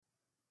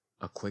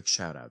A quick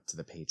shout out to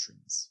the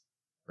patrons.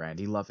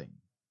 Brandy Loving,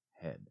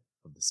 head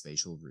of the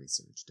Spatial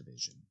Research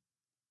Division.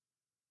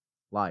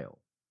 Lyle,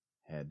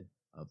 head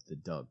of the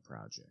Doug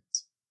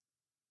Project.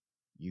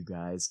 You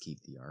guys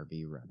keep the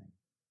RV running.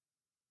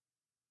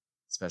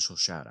 Special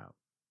shout out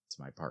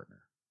to my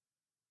partner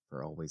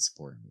for always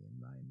supporting me in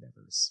my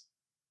endeavors.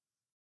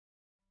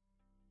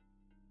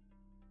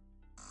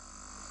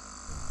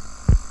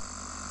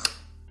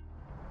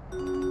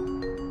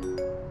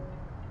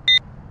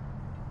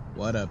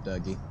 What up,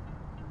 Dougie?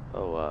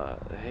 Oh,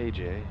 hey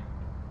Jay.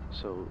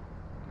 So,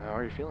 how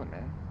are you feeling,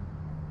 man?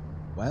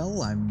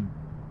 Well, I'm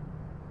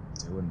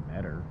doing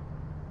better,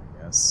 I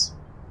guess.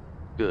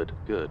 Good.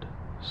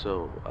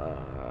 So,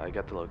 I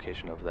got the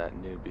location of that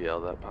new BL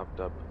that popped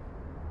up.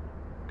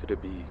 Could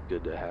it be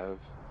good to have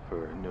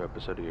for a new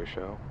episode of your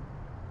show?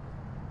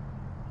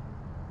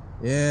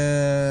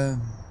 Yeah,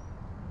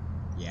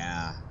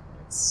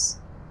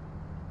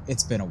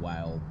 it's been a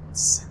while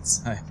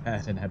since I've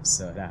had an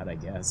episode out, I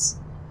guess.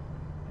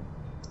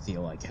 I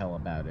feel like hell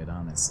about it,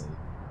 honestly.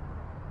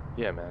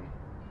 Yeah, man.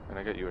 And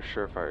I got you a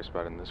surefire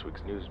spot in this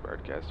week's news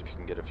broadcast if you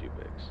can get a few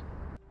pics.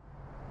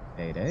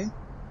 Payday?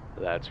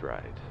 That's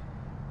right.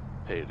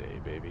 Payday,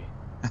 baby.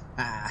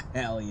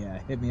 Hell yeah,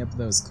 hit me up with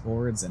those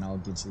chords and I'll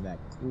get you that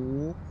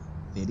cool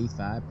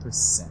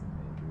 55%,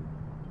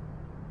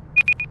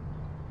 baby.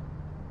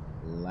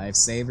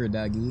 Lifesaver,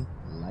 Dougie.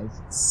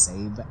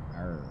 Lifesaver.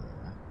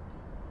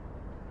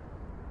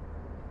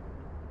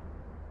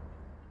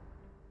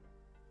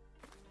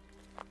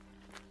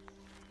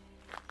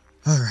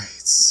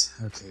 Alright,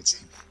 okay,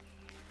 Jamie.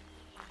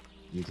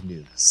 You can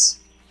do this.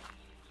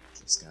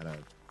 Just gotta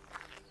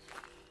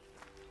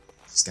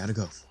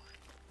go for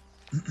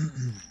it.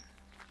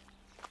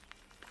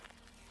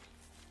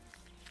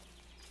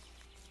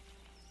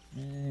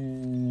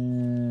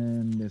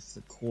 And if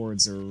the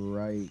chords are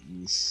right,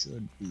 you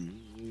should be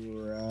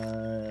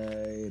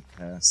right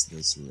past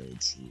this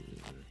ridge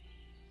here.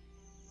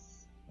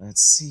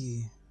 Let's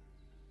see.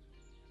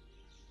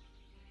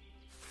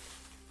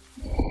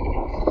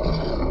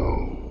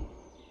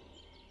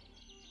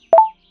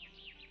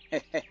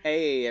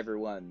 Hey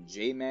everyone,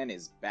 J-Man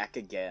is back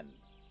again.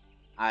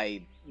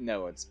 I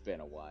know it's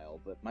been a while,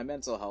 but my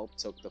mental health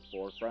took the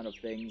forefront of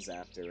things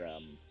after,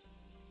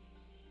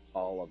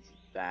 all of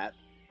that.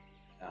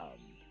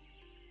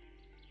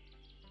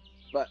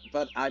 But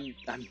I'm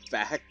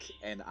back,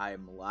 and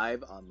I'm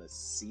live on the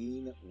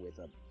scene with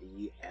a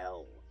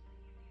BL.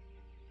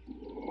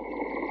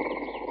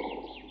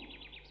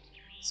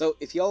 So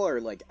if y'all are,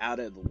 like, out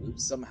of the loop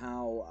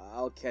somehow,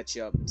 I'll catch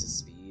you up to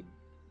speed.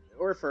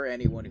 Or for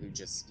anyone who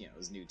just,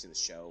 is new to the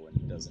show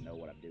and doesn't know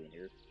what I'm doing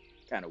here.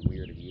 Kind of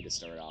weird of you to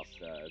start off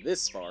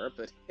this far,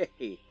 but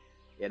hey,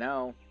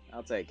 I'll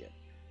take it.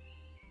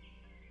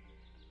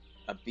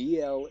 A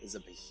BL is a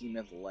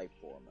behemoth life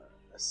form,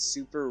 a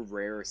super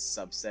rare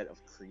subset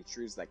of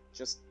creatures that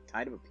just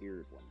kind of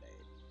appeared one day.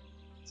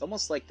 It's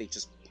almost like they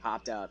just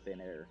popped out of thin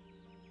air.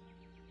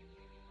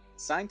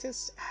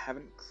 Scientists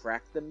haven't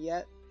cracked them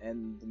yet,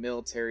 and the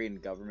military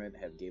and government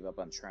have gave up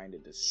on trying to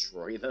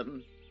destroy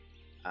them.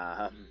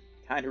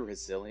 Kind of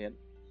resilient.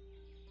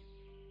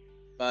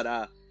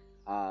 But,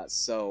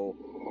 so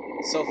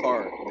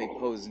far, they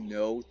pose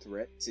no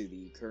threat to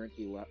the current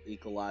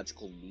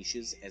ecological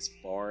niches as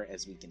far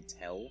as we can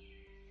tell.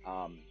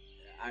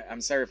 I'm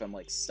sorry if I'm,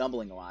 like,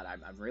 stumbling a lot.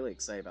 I'm really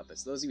excited about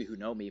this. Those of you who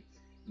know me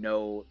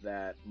know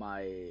that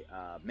my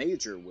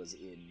major was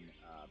in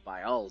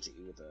biology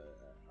with an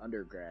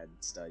undergrad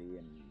study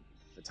in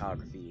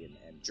photography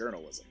and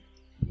journalism.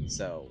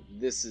 So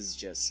this is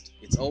just,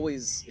 it's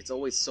always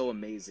so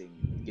amazing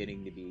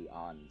getting to be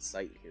on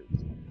site here.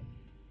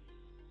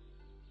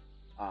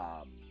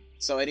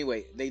 So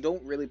anyway, they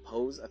don't really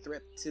pose a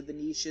threat to the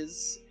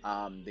niches.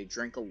 They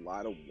drink a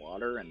lot of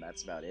water, and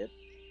that's about it.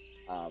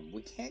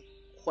 We can't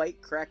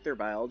quite crack their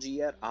biology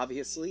yet,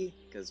 obviously,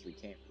 because we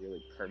can't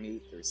really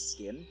permeate their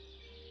skin.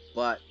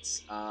 But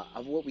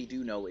of what we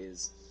do know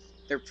is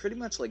they're pretty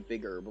much like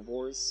big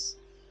herbivores.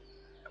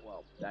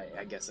 Well,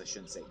 I guess I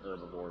shouldn't say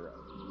herbivore.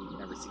 We've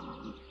never seen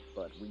them eat,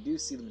 but we do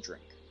see them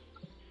drink.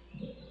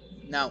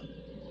 Now,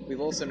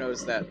 we've also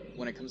noticed that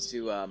when it comes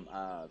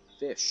to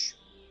fish,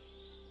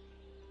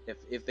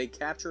 if they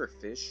capture a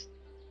fish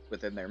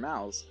within their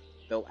mouths,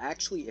 they'll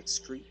actually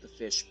excrete the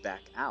fish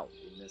back out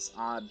in this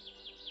odd...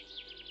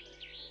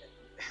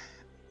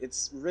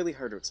 It's really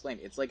hard to explain.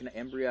 It's like an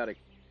embryonic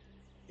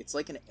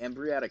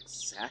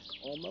sac,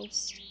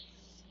 almost.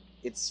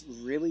 It's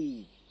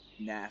really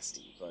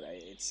nasty, but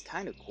it's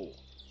kind of cool.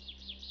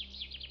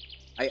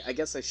 I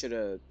guess I should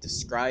have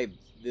described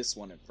this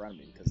one in front of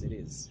me, because it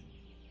is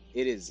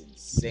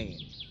insane.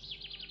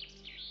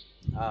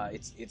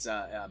 It's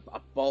a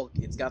bulk.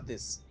 It's got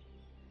this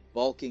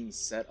bulking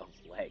set of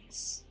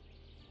legs.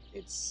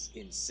 It's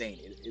insane.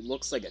 It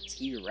looks like a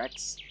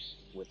T-Rex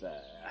with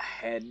a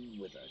head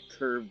with a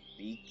curved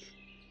beak.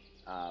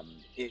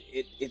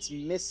 It's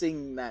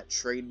missing that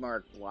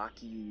trademark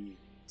blocky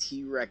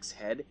T-Rex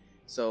head,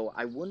 so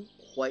I wouldn't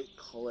quite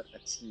call it a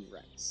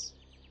T-Rex.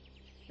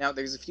 Now,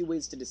 there's a few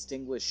ways to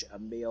distinguish a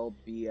male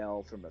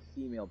BL from a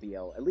female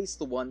BL, at least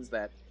the ones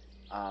that,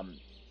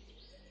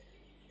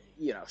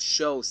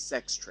 show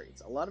sex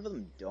traits. A lot of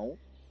them don't.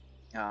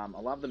 A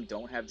lot of them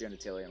don't have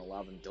genitalia, and a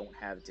lot of them don't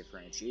have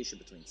differentiation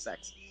between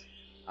sex.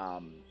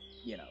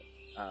 You know,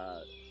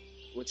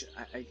 which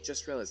I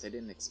just realized I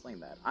didn't explain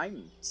that.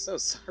 I'm so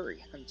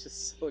sorry. I'm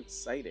just so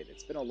excited.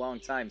 It's been a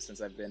long time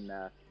since I've been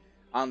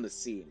on the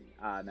scene,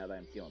 now that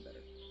I'm feeling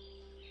better.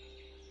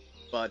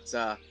 But,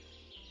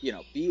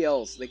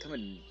 BLs, they come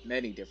in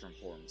many different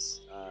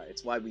forms.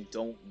 It's why we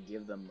don't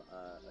give them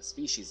a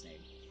species name,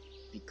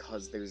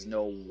 because there's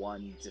no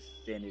one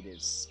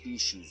definitive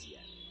species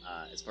yet,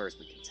 as far as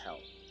we can tell.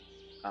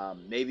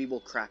 Maybe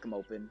we'll crack them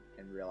open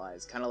and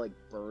realize, kind of like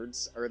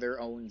birds are their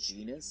own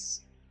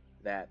genus,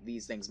 that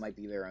these things might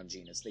be their own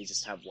genus. They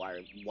just have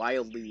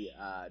wildly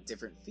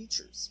different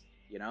features.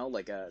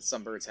 Like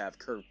some birds have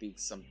curved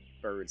beaks, some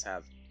birds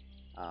have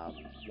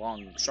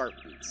long, sharp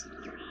beaks.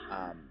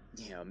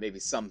 Maybe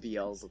some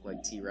BLs look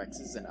like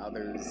T-Rexes, and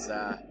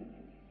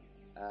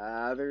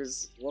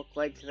others look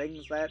like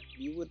things that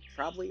you would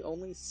probably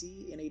only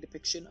see in a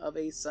depiction of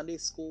a Sunday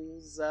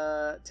school's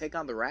take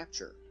on the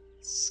Rapture.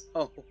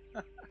 So,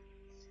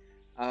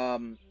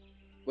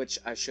 which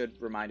I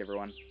should remind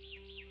everyone,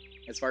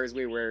 as far as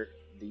we're aware,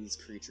 these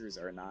creatures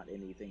are not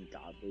anything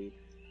godly.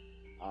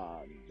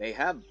 They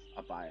have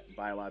a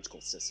biological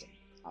system,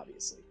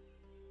 obviously.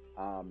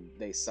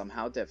 They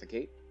somehow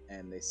defecate,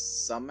 and they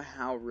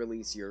somehow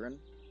release urine.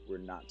 We're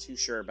not too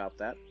sure about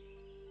that.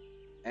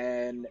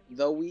 And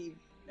though we've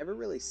never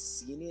really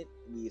seen it,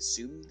 we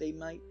assume they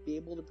might be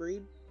able to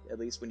breed, at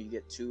least when you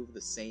get two of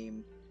the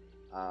same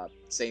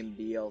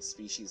BL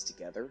species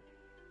together.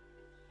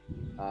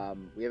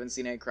 We haven't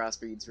seen any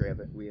crossbreeds,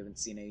 we haven't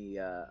seen any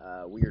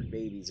weird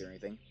babies or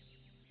anything.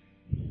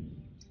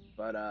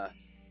 But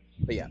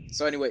yeah.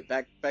 So anyway,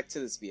 back to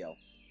this BL.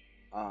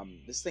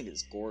 This thing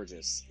is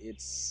gorgeous.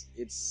 It's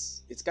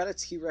got a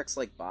T-Rex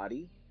like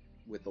body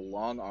with the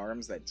long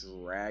arms that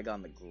drag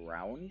on the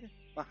ground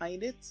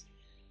behind it.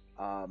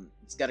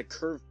 It's got a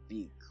curved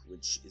beak,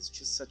 which is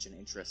just such an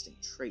interesting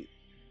trait.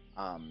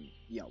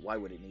 Why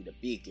would it need a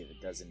beak if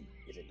it doesn't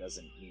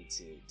need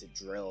to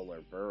drill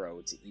or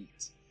burrow to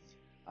eat?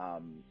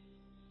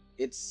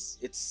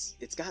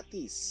 It's got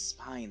these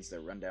spines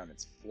that run down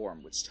its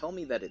form, which tell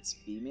me that it's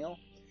female,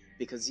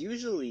 because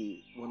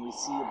usually when we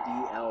see a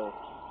BL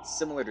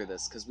similar to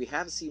this, because we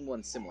have seen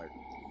one similar,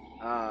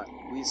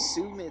 we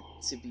assume it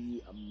to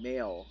be a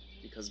male,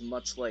 because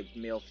much like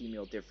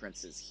male-female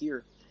differences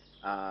here,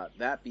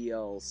 that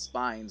BL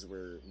spines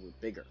were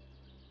bigger.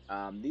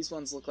 These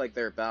ones look like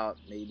they're about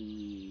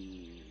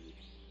maybe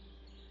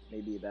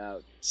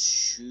about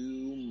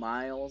 2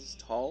 miles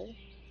tall,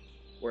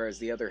 whereas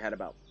the other had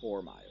about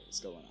 4 miles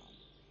going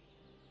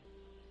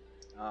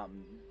on.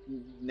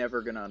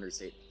 Never gonna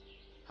understate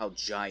how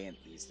giant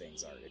these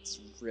things are. It's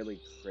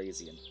really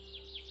crazy, and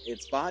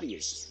its body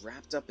is just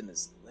wrapped up in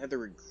this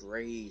leathery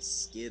gray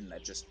skin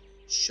that just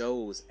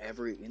shows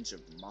every inch of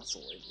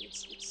muscle.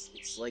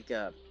 It's like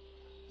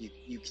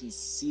you can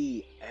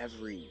see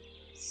every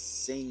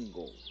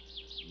single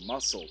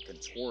muscle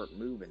contort,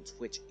 move, and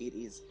twitch. It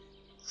is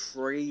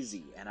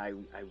crazy, and I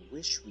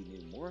wish we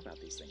knew more about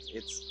these things.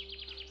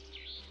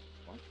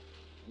 What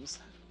was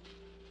that?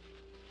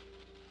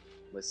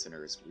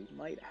 Listeners, we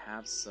might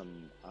have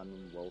some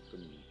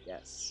unwelcome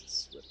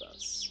guests with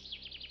us.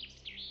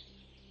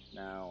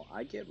 Now,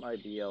 I get my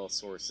BL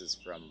sources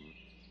from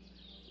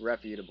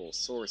reputable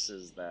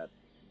sources that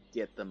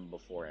get them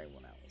before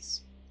anyone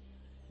else.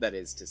 That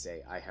is to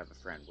say, I have a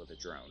friend with a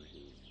drone who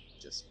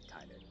just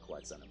kind of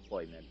collects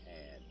unemployment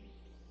and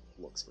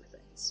looks for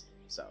things.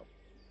 So,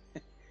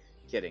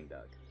 kidding,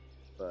 Doug.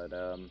 But,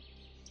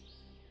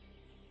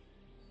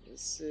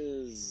 this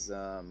is,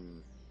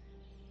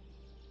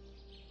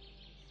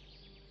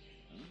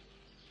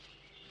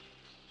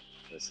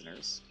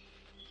 listeners,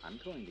 I'm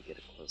going to get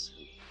a closer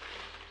look.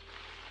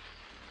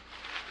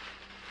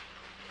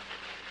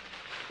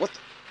 What the?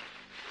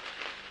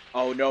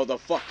 Oh no, the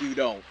fuck you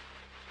don't.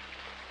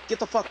 Get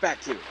the fuck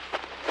back here.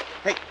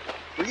 Hey,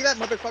 were you that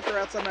motherfucker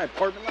outside my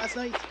apartment last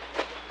night?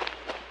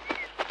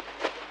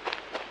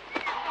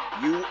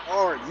 You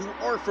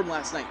are from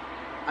last night.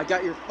 I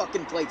got your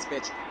fucking plates,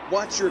 bitch.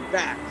 Watch your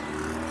back.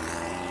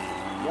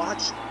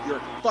 Watch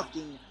your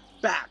fucking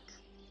back.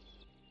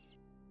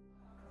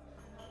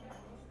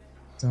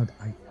 Doug,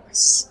 I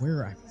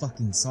swear I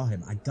fucking saw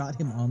him. I got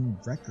him on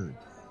record.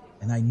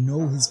 And I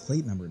know his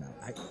plate number now.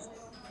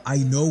 I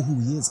know who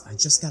he is. I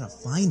just gotta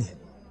find him.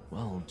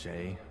 Well,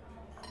 Jay,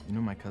 you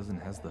know my cousin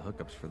has the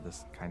hookups for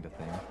this kind of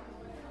thing.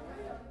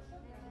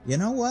 You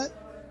know what?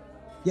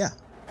 Yeah,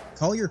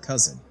 call your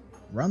cousin.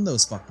 Run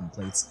those fucking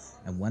plates,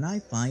 and when I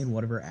find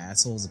whatever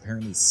asshole's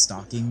apparently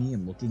stalking me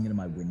and looking into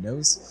my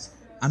windows,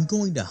 I'm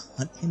going to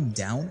hunt him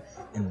down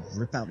and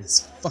rip out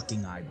his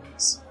fucking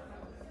eyeballs.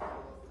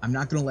 I'm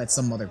not gonna let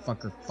some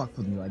motherfucker fuck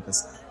with me like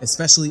this,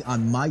 especially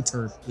on my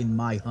turf in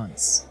my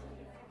hunts.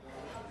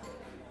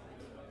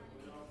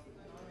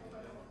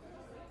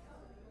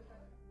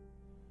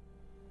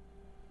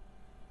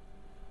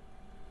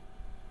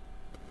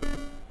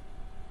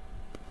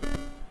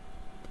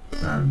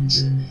 you,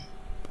 Jamie.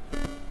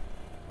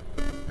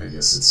 I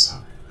guess it's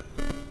time.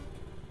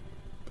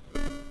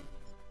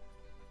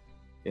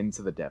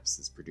 Into the Depths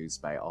is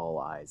produced by All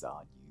Eyes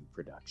on You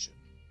Production.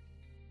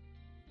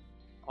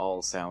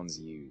 All sounds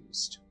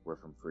used were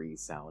from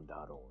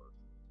freesound.org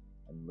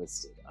and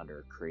listed under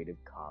a Creative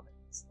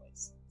Commons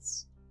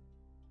license.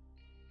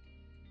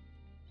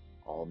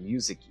 All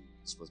music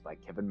used was by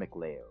Kevin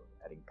MacLeod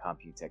at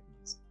Incomputech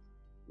Music.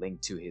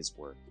 Link to his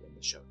work in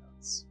the show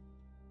notes.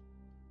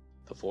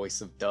 The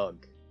voice of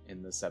Doug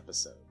in this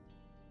episode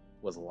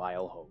was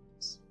Lyle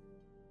Holmes,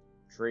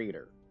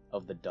 creator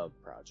of the Doug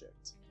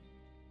Project.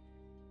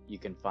 You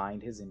can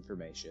find his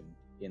information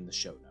in the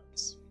show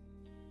notes.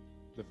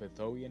 The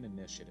Vithoian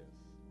Initiative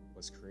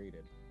was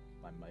created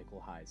by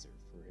Michael Heiser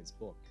for his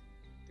book,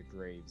 The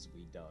Graves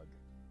We Dug.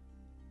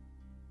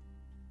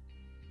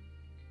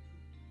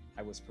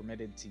 I was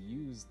permitted to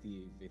use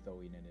the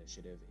Vithoian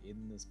Initiative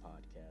in this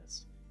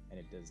podcast, and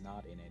it does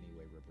not in any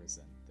way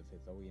represent the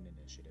Vithoian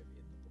Initiative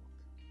in the book.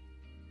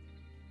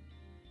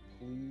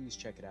 Please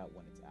check it out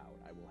when it's out.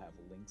 I will have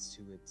links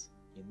to it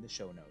in the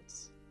show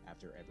notes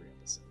after every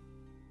episode.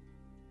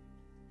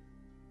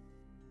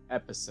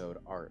 Episode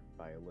art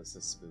by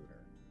Alyssa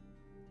Spooner.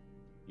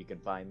 You can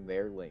find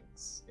their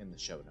links in the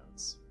show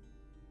notes.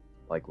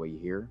 Like what you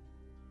hear?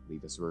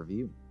 Leave us a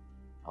review.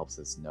 Helps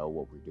us know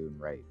what we're doing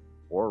right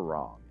or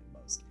wrong in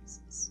most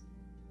cases.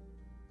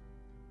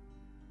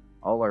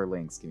 All our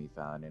links can be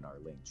found in our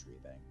link tree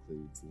that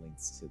includes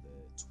links to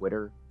the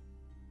Twitter,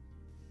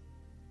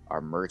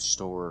 our merch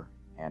store,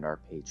 and our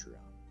Patreon.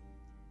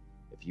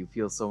 If you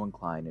feel so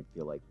inclined and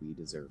feel like we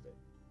deserve it,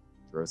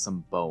 throw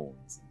some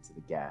bones into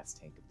the gas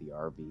tank of the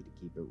RV to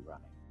keep it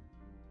running.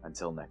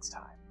 Until next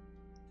time,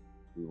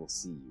 we will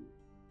see you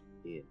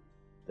in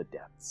the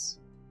depths.